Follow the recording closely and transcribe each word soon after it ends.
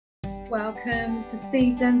Welcome to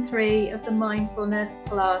season 3 of the Mindfulness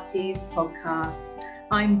Pilates podcast.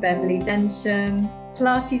 I'm Beverley Densham,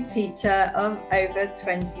 Pilates teacher of over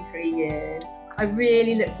 23 years. I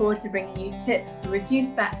really look forward to bringing you tips to reduce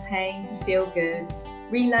back pain to feel good,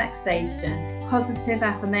 relaxation, positive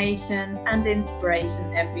affirmations and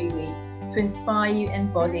inspiration every week to inspire you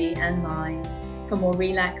in body and mind for more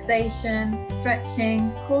relaxation,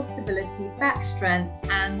 stretching, core stability, back strength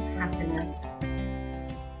and happiness.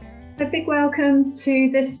 A big welcome to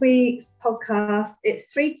this week's podcast.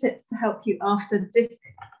 It's 3 tips to help you after disc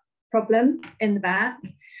problems in the back.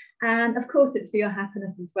 And of course, it's for your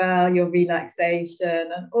happiness as well, your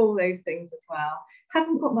relaxation and all those things as well.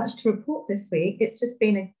 Haven't got much to report this week. It's just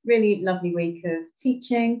been a really lovely week of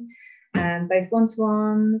teaching, both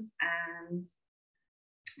one-to-ones and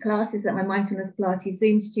classes at my Mindfulness Pilates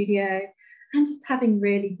Zoom studio, and just having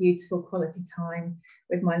really beautiful quality time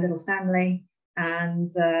with my little family.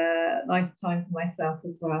 And nice time for myself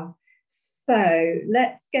as well. So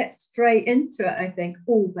let's get straight into it, I think.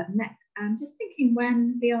 Oh, but next, I'm just thinking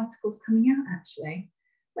when the article's coming out, actually.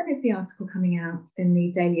 When is the article coming out in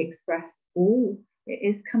the Daily Express? Oh, it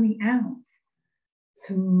is coming out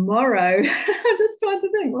tomorrow. I'm just trying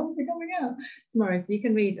to think, when's it coming out? Tomorrow, so you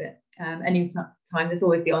can read it any time. There's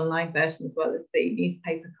always the online version as well as the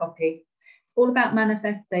newspaper copy. It's all about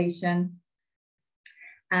manifestation.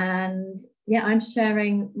 And yeah, I'm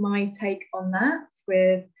sharing my take on that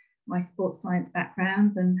with my sports science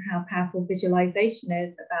background and how powerful visualization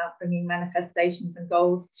is about bringing manifestations and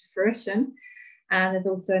goals to fruition. And there's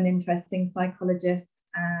also an interesting psychologist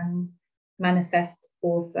and manifest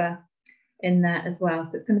author in there as well.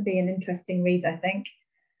 So it's going to be an interesting read, I think.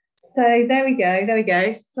 So there we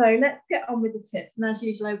go. So let's get on with the tips. And as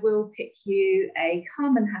usual, I will pick you a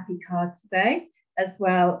calm and happy card today, as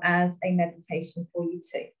well as a meditation for you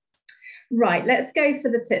too. Right, let's go for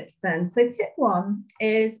the tips then. So tip 1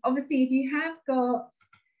 is, obviously, if you have got,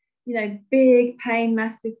 big pain,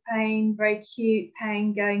 massive pain, very acute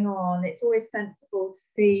pain going on, it's always sensible to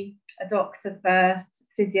see a doctor first,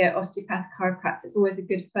 physio, osteopath, chiropractor. It's always a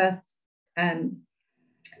good first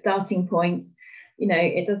starting point.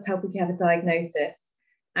 It does help if you have a diagnosis.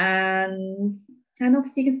 And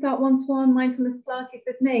obviously you can start one-to-one Mindfulness Pilates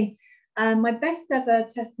with me. My best ever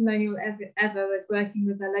testimonial ever was working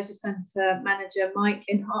with a leisure centre manager, Mike,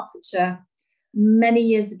 in Hertfordshire, many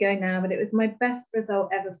years ago now, but it was my best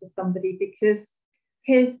result ever for somebody because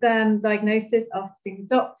his diagnosis after seeing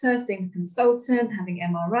the doctor, seeing the consultant, having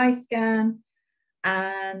MRI scan,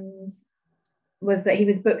 and was that he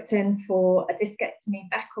was booked in for a discectomy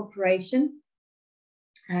back operation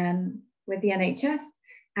with the NHS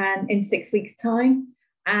and in 6 weeks' time.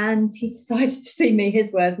 And he decided to see me,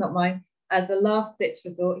 his words, not mine, as a last ditch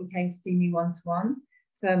resort. He came to see me one-to-one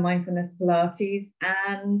for Mindfulness Pilates,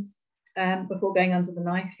 and before going under the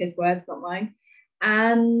knife, his words, not mine.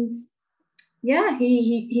 And yeah,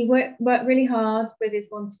 he worked really hard with his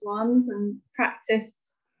one-to-ones and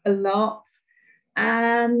practiced a lot.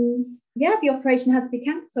 And yeah, the operation had to be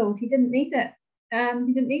cancelled. He didn't need it.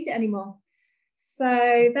 He didn't need it anymore.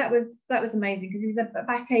 So that was amazing because he was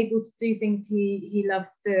back able to do things he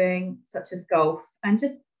loved doing, such as golf and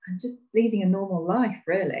just leading a normal life,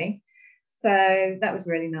 really. So that was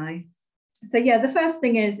really nice. So yeah, the first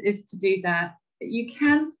thing is to do that. But you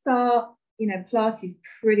can start, Pilates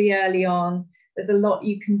pretty early on. There's a lot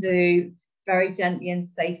you can do very gently and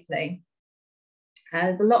safely.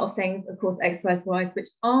 There's a lot of things, of course, exercise-wise, which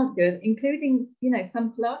aren't good, including,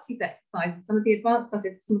 some Pilates exercises. Some of the advanced stuff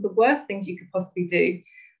is some of the worst things you could possibly do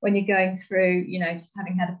when you're going through, just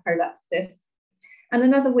having had a prolapse disc. And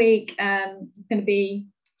another week, I'm going to be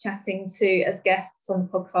chatting to, as guests on the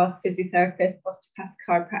podcast, physiotherapist, osteopath,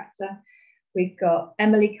 chiropractor. We've got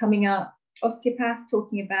Emily coming up, osteopath,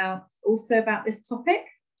 talking about this topic.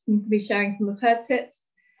 I'm going to be sharing some of her tips.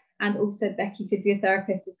 And also Becky,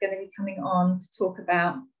 physiotherapist, is going to be coming on to talk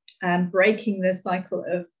about breaking the cycle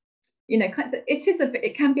of,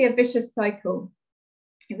 it can be a vicious cycle.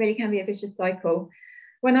 It really can be a vicious cycle.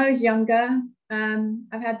 When I was younger, I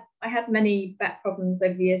had many back problems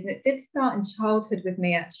over the years, and it did start in childhood with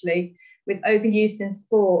me, actually, with overuse in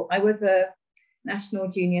sport. I was a national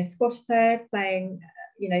junior squash player, playing,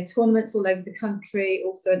 tournaments all over the country,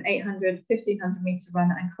 also an 800, 1500 metre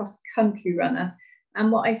runner and cross-country runner. And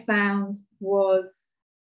what I found was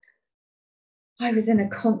I was in a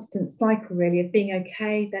constant cycle, really, of being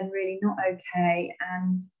okay, then really not okay,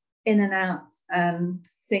 and in and out,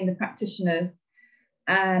 seeing the practitioners,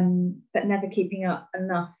 but never keeping up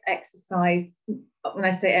enough exercise. When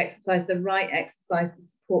I say exercise, the right exercise to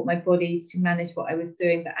support my body to manage what I was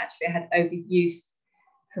doing, but actually I had overuse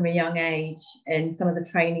from a young age in some of the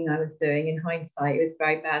training I was doing. In hindsight, it was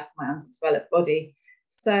very bad for my underdeveloped body.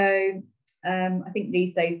 So I think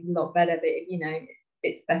these days it's a lot better, but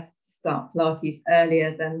it's best to start Pilates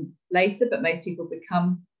earlier than later, but most people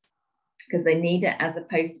become because they need it, as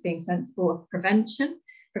opposed to being sensible of prevention.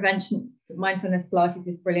 Mindfulness Pilates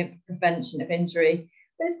is brilliant for prevention of injury,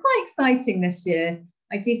 but it's quite exciting this year.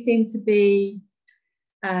 I do seem to be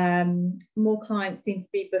more clients seem to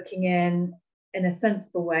be booking in a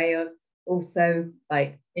sensible way of also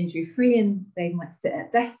like injury free, and they might sit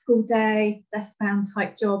at desk all day, desk bound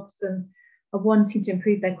type jobs, and are wanting to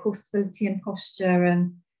improve their core stability and posture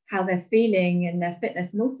and how they're feeling and their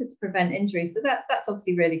fitness, and also to prevent injuries. So that's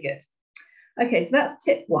obviously really good. Okay, so that's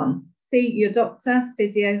tip 1. See your doctor,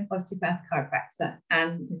 physio, osteopath, chiropractor,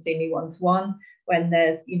 and you can see me one-to-one when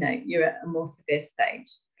there's, you're at a more severe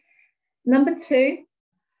stage. Number 2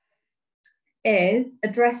 is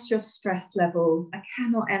address your stress levels. I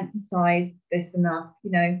cannot emphasize this enough.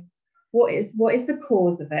 What is the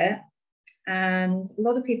cause of it? And a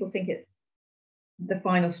lot of people think it's the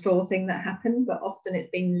final straw thing that happened, but often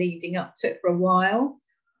it's been leading up to it for a while,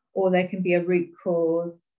 or there can be a root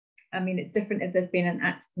cause. I mean, it's different if there's been an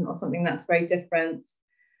accident or something. That's very different.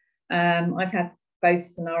 I've had both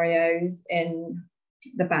scenarios in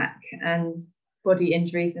the back and body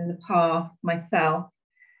injuries in the past myself.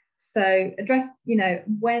 So address,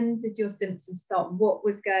 when did your symptoms start? What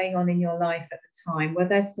was going on in your life at the time? Were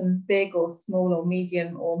there some big or small or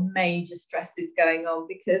medium or major stresses going on?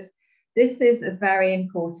 Because this is a very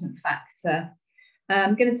important factor.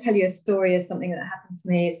 I'm going to tell you a story of something that happened to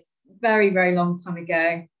me. It's a very, very long time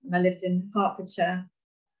ago. And I lived in Hertfordshire,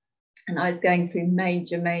 and I was going through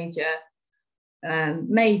major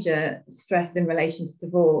stress in relation to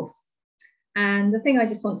divorce. And the thing I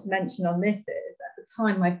just want to mention on this is, at the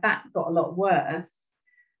time, my back got a lot worse,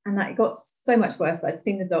 and that it got so much worse. I'd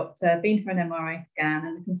seen the doctor, been for an MRI scan,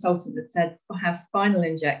 and the consultant had said, have spinal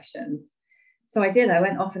injections. So I did. I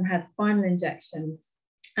went off and had spinal injections.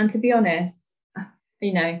 And to be honest,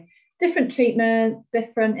 different treatments,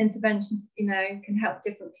 different interventions, can help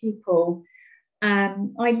different people. I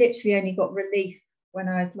literally only got relief when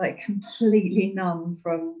I was like completely numb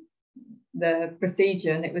from the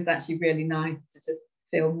procedure, and it was actually really nice to just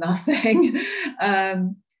feel nothing.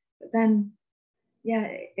 But then,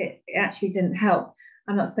 it actually didn't help.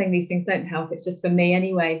 I'm not saying these things don't help, it's just for me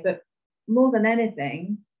anyway. But more than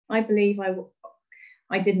anything, I believe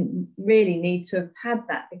I didn't really need to have had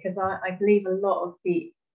that, because I believe a lot of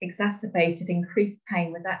the exacerbated increased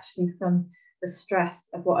pain was actually from the stress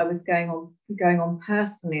of what I was going on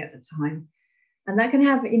personally at the time. And that can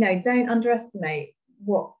have, don't underestimate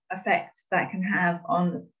what effect that can have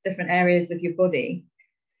on different areas of your body.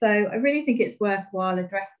 So I really think it's worthwhile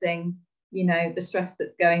addressing, the stress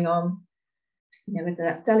that's going on, whether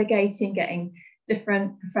that's delegating, getting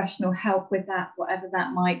different professional help with that, whatever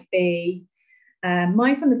that might be.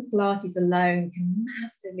 Mindfulness Pilates alone can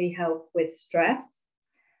massively help with stress,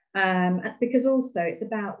 because also it's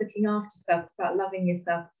about looking after yourself, it's about loving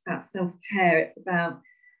yourself, it's about self-care, it's about,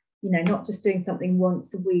 not just doing something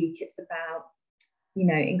once a week, it's about,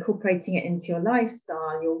 incorporating it into your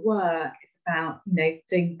lifestyle, your work. It's about,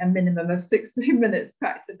 doing a minimum of 60 minutes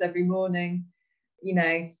practice every morning,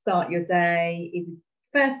 start your day either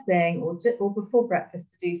first thing or before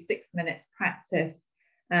breakfast, to do 6 minutes practice.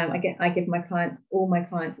 I give all my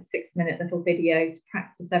clients a 6-minute little video to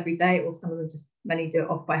practice every day, or some of them just many do it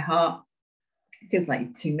off by heart. It feels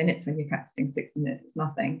like 2 minutes when you're practicing 6 minutes, it's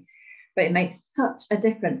nothing. But it makes such a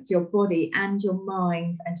difference to your body and your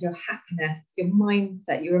mind and your happiness, your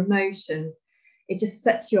mindset, your emotions. It just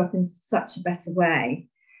sets you up in such a better way.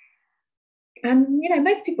 And,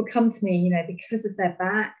 most people come to me, because of their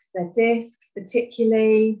backs, their discs,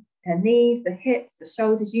 particularly their knees, the hips, the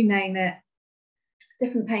shoulders, you name it,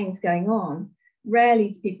 different pains going on. Rarely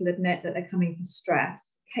do people admit that they're coming from stress.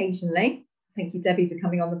 Occasionally. Thank you, Debbie, for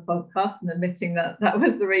coming on the podcast and admitting that that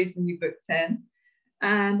was the reason you booked in.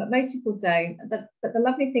 But most people don't. But the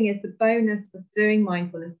lovely thing is, the bonus of doing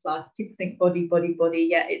Mindfulness Pilates, people think body.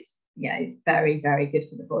 It's very, very good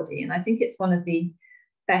for the body. And I think it's one of the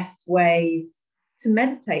best ways to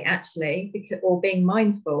meditate, actually, or being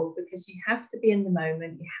mindful, because you have to be in the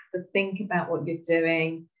moment. You have to think about what you're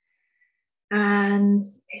doing. And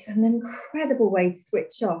it's an incredible way to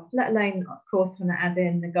switch off, let alone, of course, when I add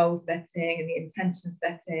in the goal setting and the intention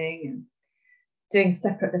setting and doing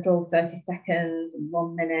separate little 30 seconds and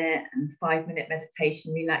 1 minute and 5-minute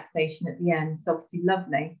meditation relaxation at the end. It's obviously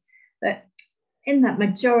lovely. But in that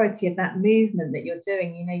majority of that movement that you're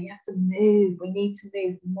doing, you have to move. We need to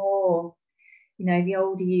move more. The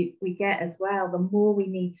older we get as well, the more we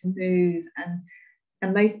need to move. And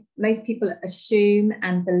And most people assume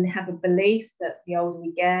and have a belief that the older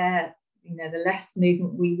we get, the less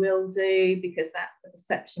movement we will do, because that's the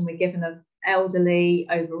perception we're given of elderly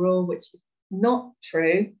overall, which is not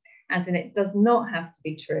true, as in it does not have to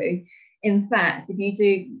be true. In fact, if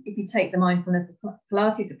you take the mindfulness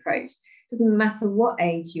Pilates approach, it doesn't matter what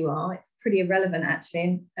age you are, it's pretty irrelevant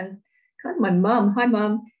actually. And kind of my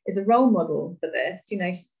mum is a role model for this.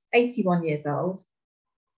 She's 81 years old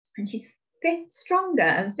and she's stronger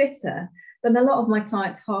and fitter than a lot of my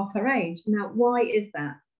clients half her age. Now, why is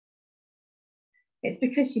that? It's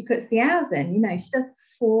because she puts the hours in. She does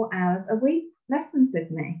 4 hours a week lessons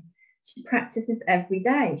with me. She practices every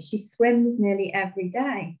day. She swims nearly every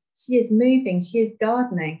day. She is moving. She is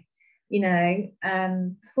gardening.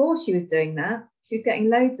 Before she was doing that, she was getting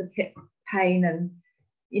loads of hip pain and,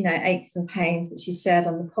 aches and pains that she shared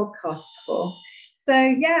on the podcast before. So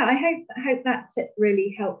yeah, I hope that tip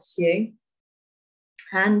really helps you.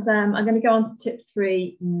 And I'm going to go on to tip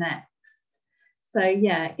 3 next. So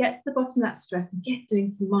yeah, get to the bottom of that stress and get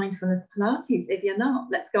doing some mindfulness Pilates if you're not.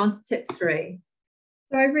 Let's go on to tip 3.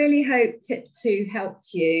 So I really hope tip 2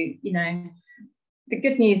 helped you. The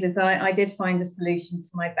good news is I did find a solution to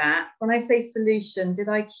my back. When I say solution, did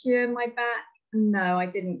I cure my back? No, I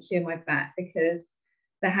didn't cure my back, because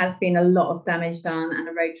there has been a lot of damage done and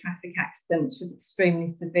a road traffic accident, which was extremely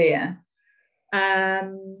severe.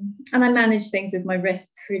 And I managed things with my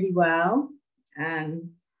wrist pretty well,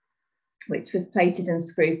 which was plated and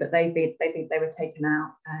screwed, but they think they were taken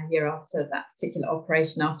out a year after that particular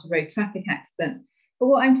operation, after road traffic accident. But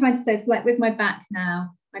what I'm trying to say is, like with my back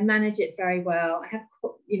now, I manage it very well. I have,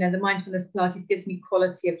 the mindfulness Pilates gives me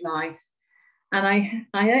quality of life. And I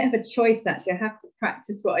don't have a choice, actually. I have to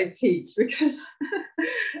practice what I teach, because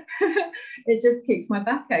it just keeps my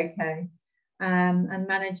back okay. And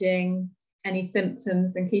managing any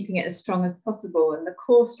symptoms and keeping it as strong as possible and the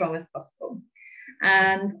core strong as possible.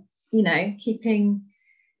 And, keeping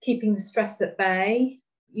the stress at bay,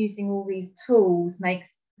 using all these tools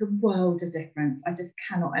makes the world of difference. I just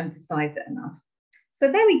cannot emphasize it enough.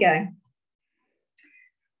 So there we go.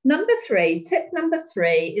 Tip number 3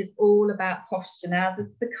 is all about posture. Now,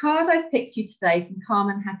 the card I've picked you today from Calm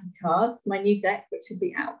and Happy Cards, my new deck, which will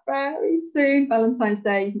be out very soon, Valentine's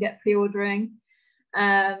Day, you can get pre-ordering,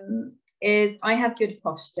 is I have good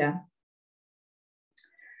posture.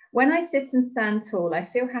 When I sit and stand tall, I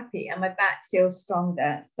feel happy and my back feels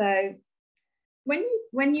stronger. So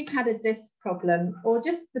when you've had a disc problem, or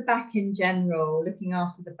just the back in general, looking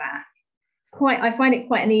after the back, I find it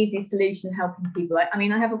quite an easy solution helping people. I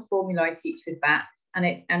have a formula I teach with backs, and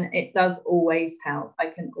it does always help. I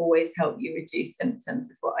can always help you reduce symptoms,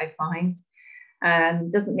 is what I find.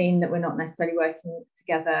 Doesn't mean that we're not necessarily working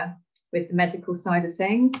together with the medical side of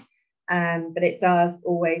things, but it does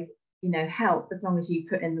always, help as long as you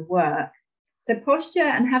put in the work. So posture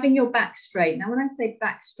and having your back straight. Now, when I say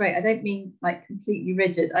back straight, I don't mean like completely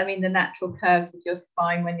rigid. I mean the natural curves of your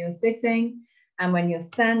spine when you're sitting and when you're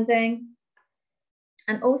standing.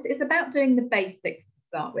 And also it's about doing the basics to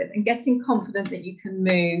start with and getting confident that you can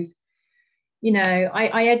move.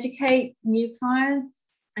 I educate new clients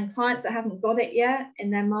and clients that haven't got it yet in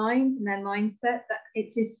their mind and their mindset that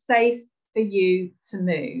it is safe for you to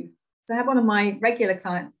move. So I have one of my regular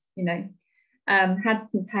clients, had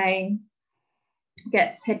some pain,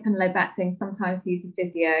 gets hip and low back things, sometimes use a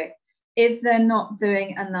physio. If they're not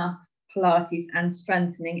doing enough Pilates and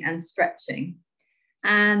strengthening and stretching,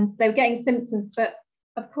 and they were getting symptoms, but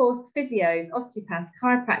of course, physios, osteopaths,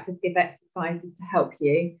 chiropractors give exercises to help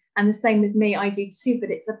you. And the same with me, I do too, but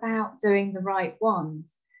it's about doing the right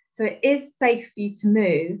ones. So it is safe for you to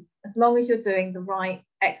move as long as you're doing the right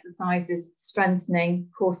exercises, strengthening,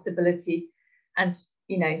 core stability, and,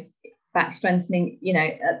 back strengthening,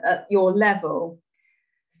 at your level.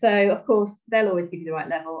 So, of course, they'll always give you the right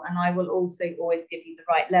level, and I will also always give you the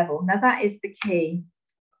right level. Now, that is the key.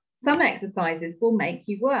 Some exercises will make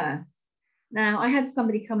you worse. Now, I had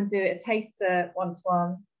somebody come and do a taster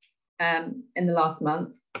one-to-one in the last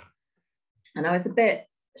month, and I was a bit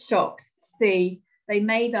shocked to see they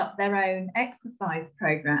made up their own exercise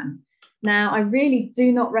program. Now, I really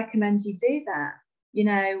do not recommend you do that.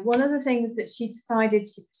 One of the things that she decided,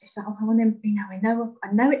 she said, I want to,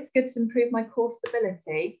 I know it's good to improve my core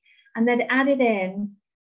stability, and then added in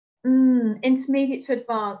intermediate to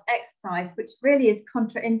advanced exercise, which really is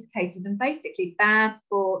contraindicated and basically bad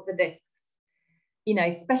for the discs,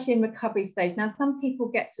 especially in recovery stage. Now, some people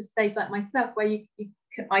get to a stage like myself where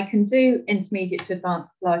I can do intermediate to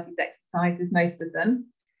advanced Pilates exercises, most of them.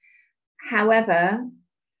 However,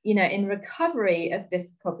 in recovery of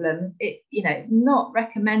disc problems, it's not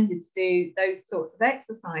recommended to do those sorts of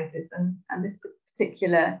exercises. And this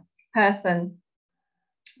particular person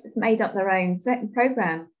just made up their own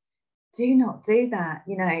program. Do not do that.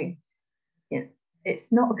 You know,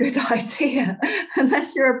 it's not a good idea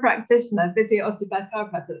unless you're a practitioner, physio, osteopath,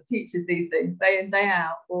 chiropractor that teaches these things day in, day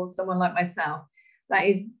out, or someone like myself.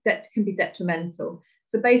 That can be detrimental.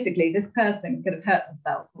 So basically, this person could have hurt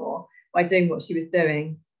themselves more by doing what she was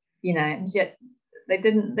doing, you know, and yet they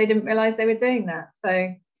didn't realize they were doing that.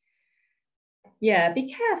 So yeah,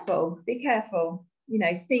 be careful, you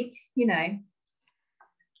know, seek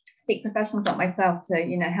professionals like myself to,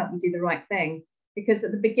 you know, help you do the right thing, because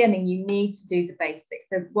at the beginning you need to do the basics.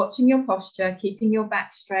 So watching your posture, keeping your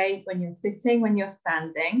back straight when you're sitting, when you're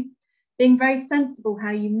standing, being very sensible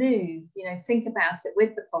how you move, you know, think about it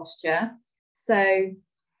with the posture. So,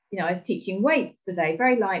 you know, I was teaching weights today,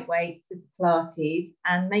 very light weights with Pilates,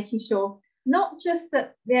 and making sure not just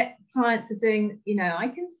that the clients are doing, you know, I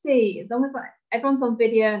can see, as long as everyone's on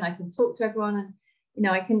video and I can talk to everyone, and you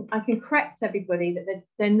know, I can correct everybody that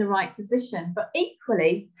they're in the right position. But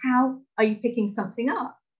equally, how are you picking something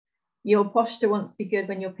up? Your posture wants to be good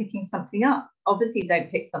when you're picking something up. Obviously,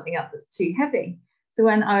 don't pick something up that's too heavy. So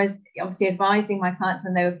when I was obviously advising my clients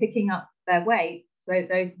when they were picking up their weights, so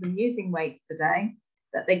those of them using weights today,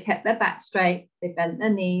 that they kept their back straight, they bent their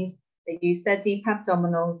knees, they used their deep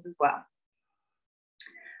abdominals as well.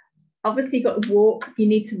 Obviously, you've got to walk. You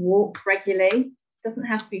need to walk regularly. Doesn't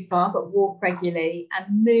have to be far, but walk regularly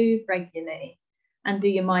and move regularly, and do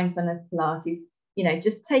your mindfulness Pilates, you know,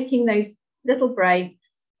 just taking those little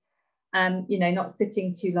breaks, you know, not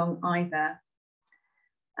sitting too long either.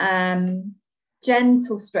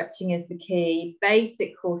 Gentle stretching is the key,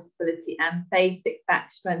 basic core stability and basic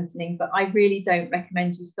back strengthening, but I really don't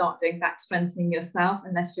recommend you start doing back strengthening yourself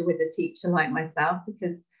unless you're with a teacher like myself,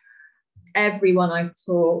 because everyone I've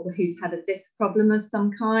taught who's had a disc problem of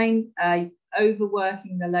some kind,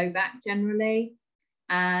 overworking the low back generally,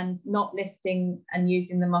 and not lifting and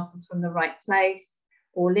using the muscles from the right place,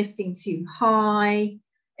 or lifting too high,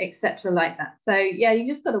 etc. like that. So yeah,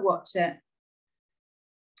 you just got to watch it.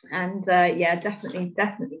 And yeah, definitely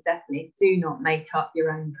do not make up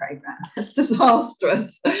your own program. It's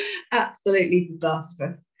disastrous, absolutely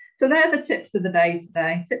disastrous. So they're the tips of the day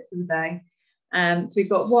today. So we've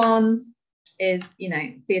got one is, you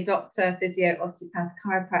know, see a doctor, physio, osteopath,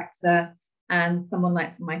 chiropractor, and someone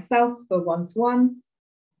like myself for one-to-ones.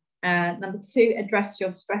 Number two, address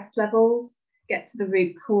your stress levels, get to the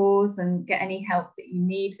root cause and get any help that you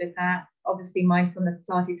need with that. Obviously, mindfulness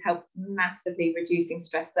Pilates helps massively reducing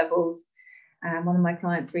stress levels. One of my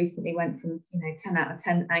clients recently went from, you know, 10 out of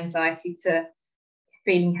 10 anxiety to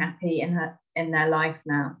feeling happy in their life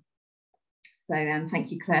now. So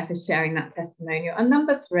thank you, Claire, for sharing that testimonial. And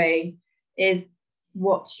number three is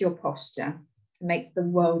watch your posture. It makes the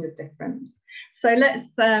world of difference. So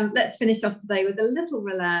let's finish off today with a little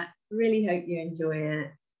relax. Really hope you enjoy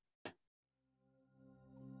it.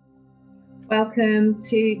 Welcome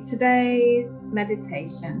to today's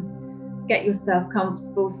meditation. Get yourself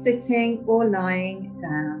comfortable sitting or lying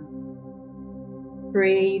down.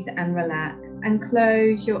 Breathe and relax and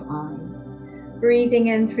close your eyes. Breathing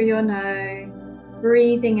in through your nose,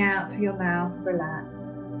 breathing out through your mouth, relax.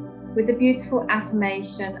 With the beautiful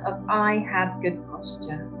affirmation of I have good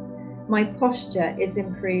posture. My posture is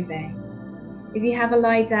improving. If you have a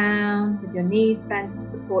lie down with your knees bent to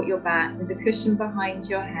support your back with a cushion behind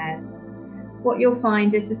your head, what you'll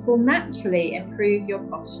find is this will naturally improve your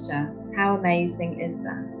posture. How amazing is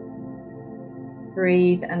that?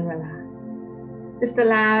 Breathe and relax. Just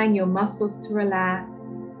allowing your muscles to relax,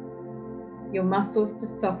 your muscles to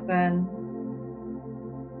soften,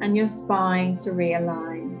 and your spine to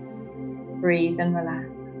realign. Breathe and relax.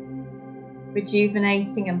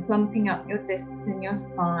 Rejuvenating and plumping up your discs in your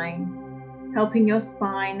spine, helping your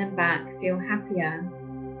spine and back feel happier.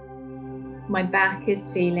 My back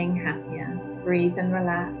is feeling happier. Breathe and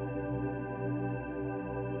relax.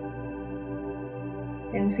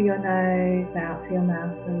 In through your nose, out through your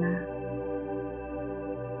mouth, relax.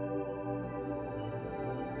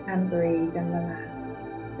 And breathe and relax.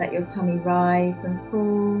 Let your tummy rise and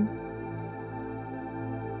fall.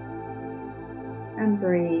 And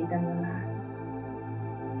breathe and relax.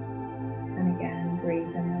 And again,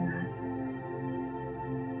 breathe and relax.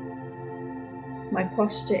 My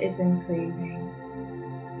posture is improving.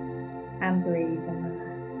 And breathe and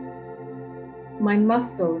relax. My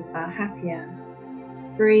muscles are happier.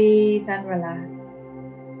 Breathe and relax.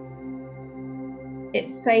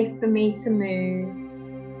 It's safe for me to move.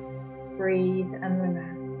 Breathe and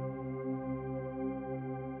relax.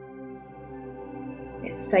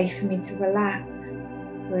 It's safe for me to relax.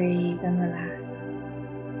 Breathe and relax.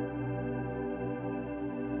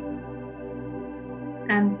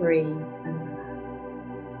 and breathe and relax.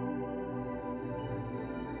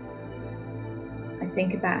 I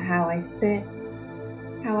think about how I sit,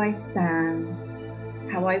 how I stand,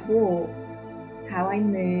 how I walk, how I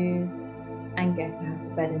move and get out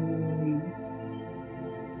of bed in the morning.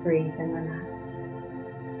 Breathe and relax.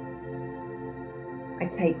 I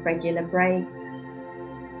take regular breaks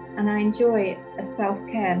and I enjoy a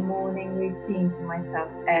self-care morning routine for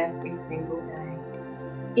myself every single day,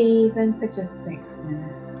 even for just 6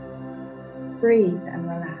 minutes. Breathe and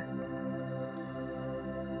relax.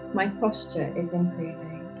 My posture is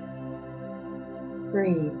improving.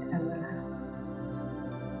 Breathe and relax.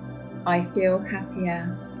 I feel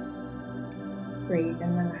happier. Breathe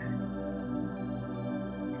and relax.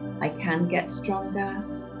 I can get stronger.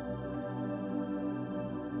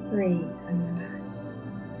 Breathe and relax.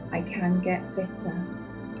 I can get fitter.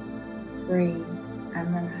 Breathe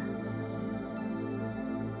and relax.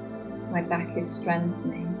 My back is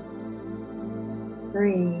strengthening.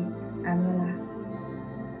 Breathe and relax.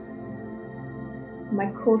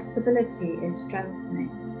 My core stability is strengthening.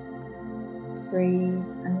 Breathe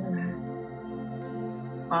and relax.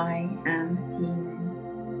 I am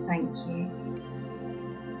healing. Thank you.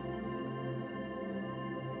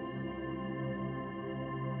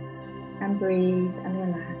 And breathe and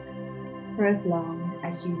relax for as long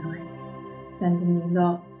as you like, sending you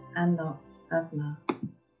lots and lots of love.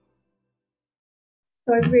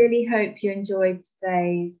 So I really hope you enjoyed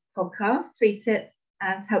today's podcast, 3 tips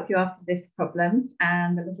to help you after disc problems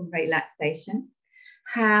and a little relaxation.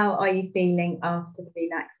 How are you feeling after the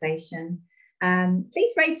relaxation?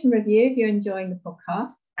 Please rate and review if you're enjoying the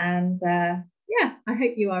podcast. And yeah, I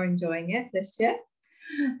hope you are enjoying it this year.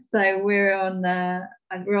 So we're on the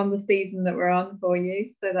season that we're on for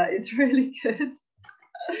you. So that is really good.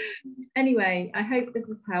 Anyway, I hope this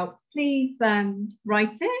has helped. Please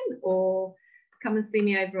write in or come and see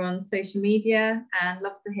me over on social media, and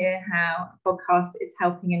love to hear how the podcast is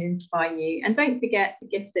helping and inspire you. And don't forget to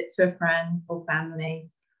gift it to a friend or family,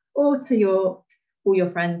 or to all your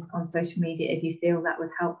friends on social media if you feel that would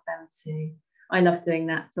help them too. I love doing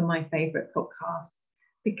that for my favourite podcast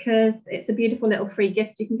because it's a beautiful little free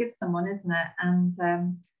gift you can give someone, isn't it? And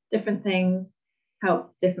different things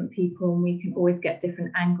help different people, and we can always get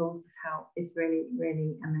different angles of help. Is really,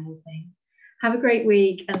 really amazing. Have a great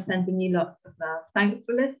week and sending you lots of love. Thanks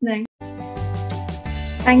for listening.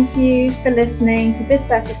 Thank you for listening to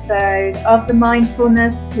this episode of the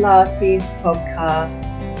Mindfulness Pilates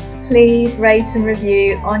podcast. Please rate and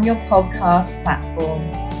review on your podcast platform.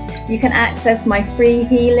 You can access my free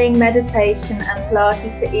healing meditation and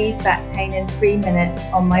Pilates to ease back pain in 3 minutes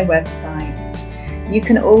on my website. You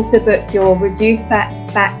can also book your reduced back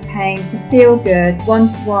pain to feel good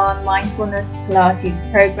one-to-one Mindfulness Pilates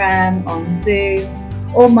program on Zoom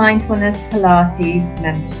or Mindfulness Pilates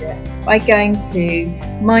membership by going to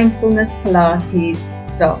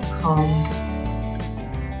mindfulnesspilates.com.